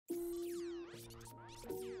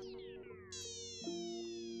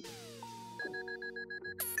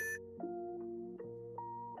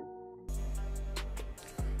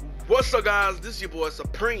What's up, guys? This is your boy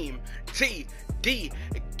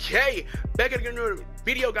SupremeTDK. Back at another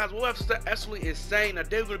video, guys. We'll have something absolutely insane. Now,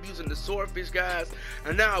 today we're going to be using the swordfish, guys.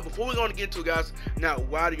 And now, before we're going to get into it, guys, now,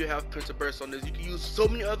 why do you have pencil burst on this? You can use so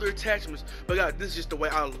many other attachments, but guys, this is just the way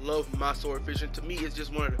I love my swordfish, and to me, it's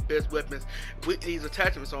just one of the best weapons with these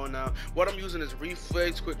attachments on. Now, what I'm using is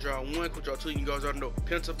reflex, quick draw 1, quick draw 2. You guys already know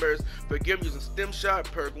pencil burst. For gear, I'm using stem shot,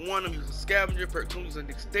 perk 1. I'm using scavenger, perk 2. I'm using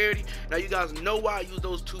dexterity. Now, you guys know why I use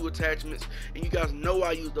those two attachments, and you guys know why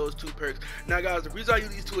I use those two perks. Now, guys, the reason I use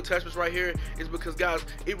these two attachments right here is because, guys,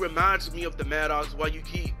 it reminds me of the Mad Dogs. Why you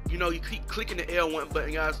keep clicking the L1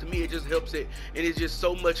 button, guys. To me, it just helps it, and it's just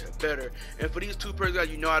so much better. And for these two perks, guys,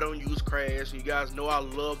 you know I don't use crash. You guys know I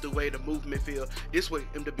love the way the movement feel. This way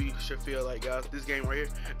MW should feel like, guys. This game right here,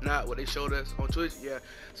 not what they showed us on Twitch. Yeah.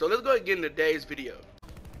 So let's go ahead and get into today's video.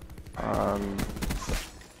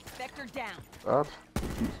 Vector down. That's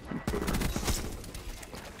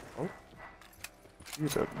oh, you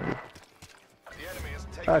dead, man.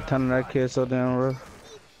 I turned that kid so damn rough.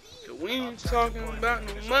 We ain't talking about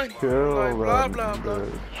no money. Kill like blah blah them, blah.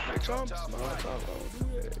 bitch. Like Trump, blah blah blah. Do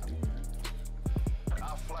that, dude.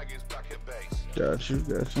 Our flag is back at base. Got you.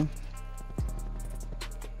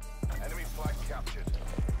 Enemy flag captured.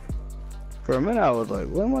 For a minute, I was like,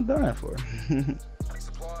 what am I dying for?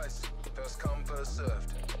 Supplies. First come, first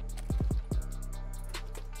served.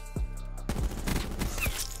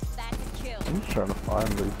 That's a kill. I'm just trying to find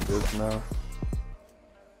these kids now.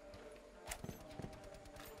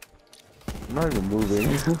 I'm not even moving.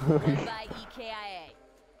 Led by EKIA.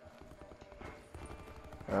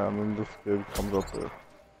 And then this kid comes up with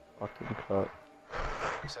fucking cut.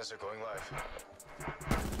 Sensor going live.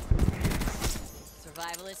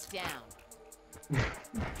 Survivalist down.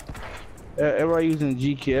 Everybody using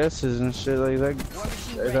GKSs and shit like that.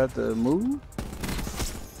 Is that the move?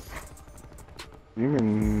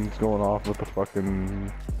 Demon's going off with the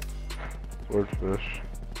fucking swordfish.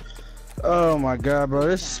 Oh my god, bro!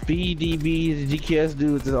 This speed DB, the GKS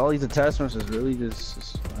dude with all these attachments is really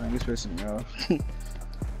just I think it's pissing me off.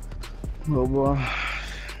 Oh boy,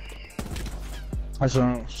 that's what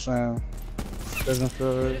I'm saying. Doesn't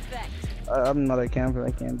feel Good right. effect. I'm not a camper.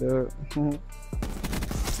 I can't do it.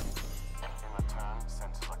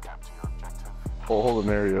 Oh, hold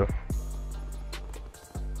an area.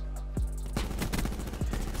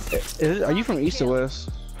 Are you from east or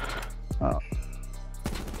west? Oh.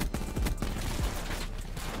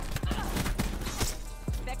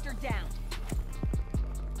 Vector down.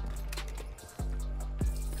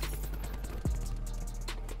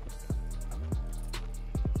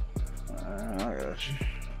 I got you.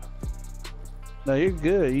 No, you're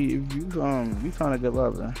good. You found a good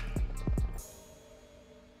love there.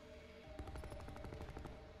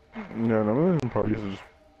 Yeah, no, this probably is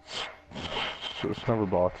just never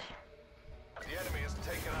bots. The enemy has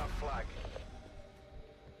taken our flag.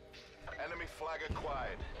 Enemy flag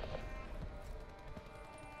acquired.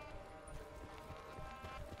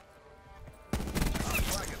 Our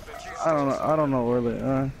flag has been used. I don't know where they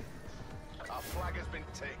are. Our flag has been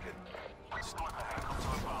taken. Hostile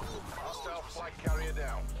flag carrier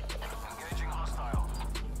down. Engaging hostile.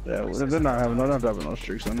 Yeah, they're not having no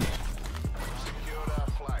streaks on them. Secured our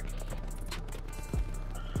flag.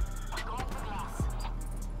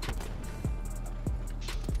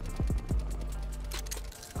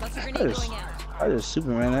 Cluster grenade going out. I just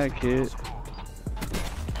Superman that kid.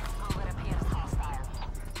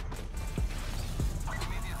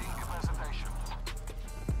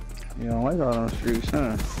 You don't like all them streaks,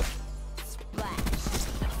 huh? Splash.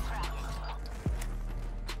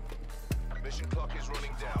 Mission clock is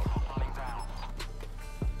running down.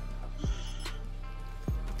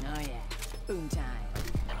 Oh yeah. Boom time.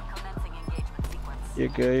 Commencing engagement sequence. You're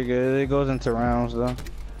good. It goes into rounds though.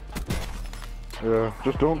 Yeah,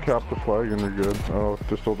 just don't cap the flag and you're good. Oh,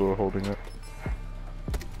 just still do holding it.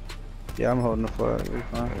 Yeah, I'm holding the flag. We're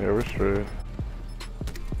fine. Yeah, we're straight.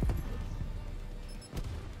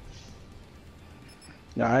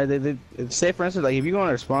 Nah, it's say for instance, like if you go on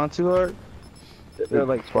their spawn too hard, they're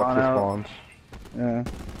like spawn out. Spawns. Yeah.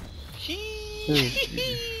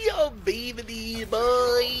 Yo, baby, these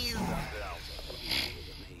boys.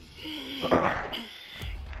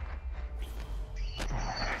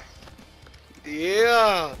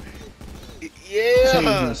 Yeah. Using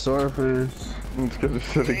the swordfish. It's good to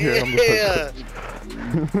sit again. Yeah.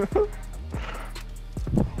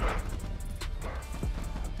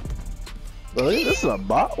 Bro, this is a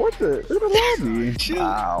bot? What the? Look at the lobby.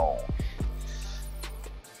 Wow.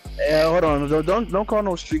 Yeah, hold on. Don't call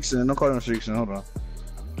no streaks in. Don't call no streaks in. Hold on.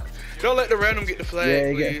 Don't let the random get the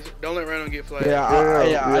flag, Yeah, please. Don't let random get flagged. Yeah,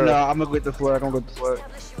 I know. I'm gonna get the flag. Establish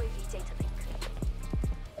UAV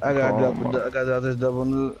I got Oh, double. my. I got this double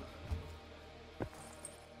nuke.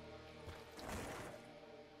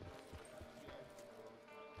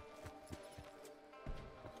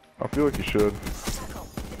 I feel like you should. Tackle.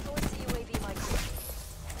 Deploy CUAV micro.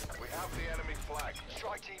 We have the enemy flag.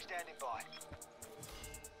 Strike team standing by.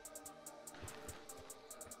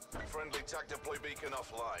 Friendly TAC deploy beacon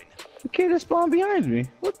offline. The kid that spawned behind me.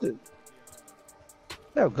 What the?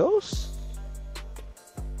 That ghost?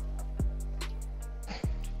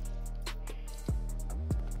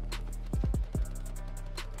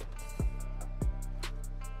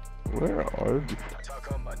 Where are you?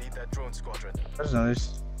 TACOM, I need that drone squadron. That's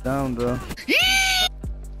nice. Down though.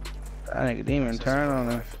 That nigga demon turn on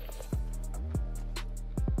him.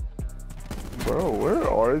 Bro, where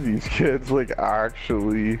are these kids, like,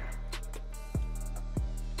 actually?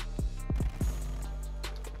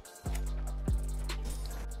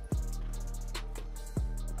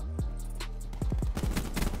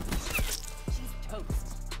 She's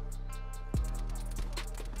toast.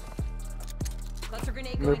 Cluster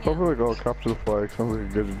grenade They're going out. probably like, oh, capture the flag. Sounds like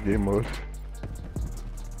a good game mode.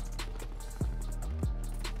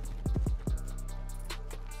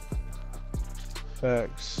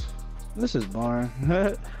 Facts. This is boring.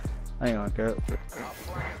 I ain't gonna care. Our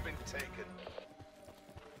flag has been taken.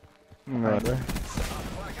 Nah, Our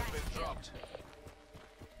flag has been dropped.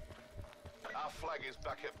 Our flag is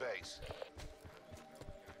back at base.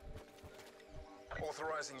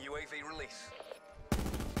 Authorizing UAV release.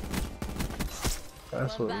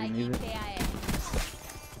 That's what we needed. EKIA.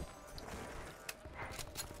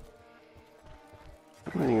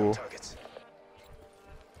 Ooh. Targets.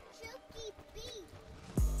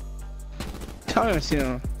 I don't even see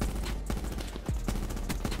him.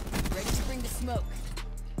 Ready to bring the smoke.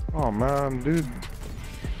 Oh man, dude.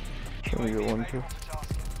 Trying to get one too.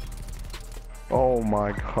 Oh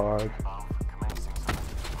my god.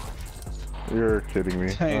 You're kidding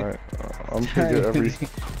me. Dang. Alright. I'm gonna get every.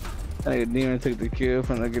 That nigga demon took the kill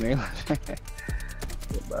from the grenade.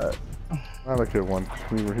 Get back. I like hit one.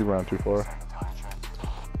 He ran too far.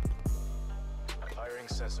 Firing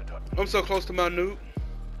sensor dot. I'm so close to my nuke.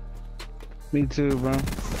 Me too, bro.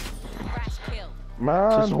 Crash kill.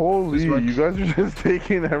 Man, Just- holy, just watch- you guys are just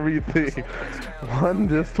taking everything. One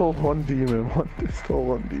distal, one demon. One distal,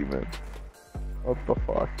 one demon. What the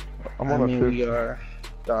fuck? I'm I on a mean, we shift. are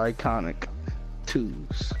the iconic twos.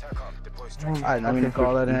 TACOM deploy strike. I didn't mean to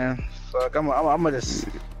call that in. Fuck, I'm gonna just,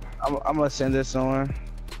 I'm gonna send this somewhere.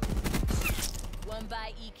 One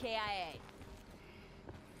by EKIA.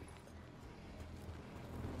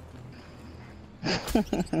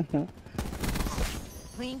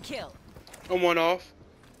 Clean kill. I'm one off.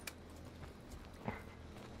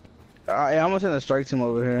 I'm gonna send a strike team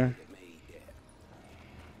over here.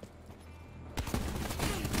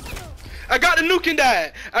 I got the nuke and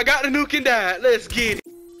died. I got the nuke and died. Let's get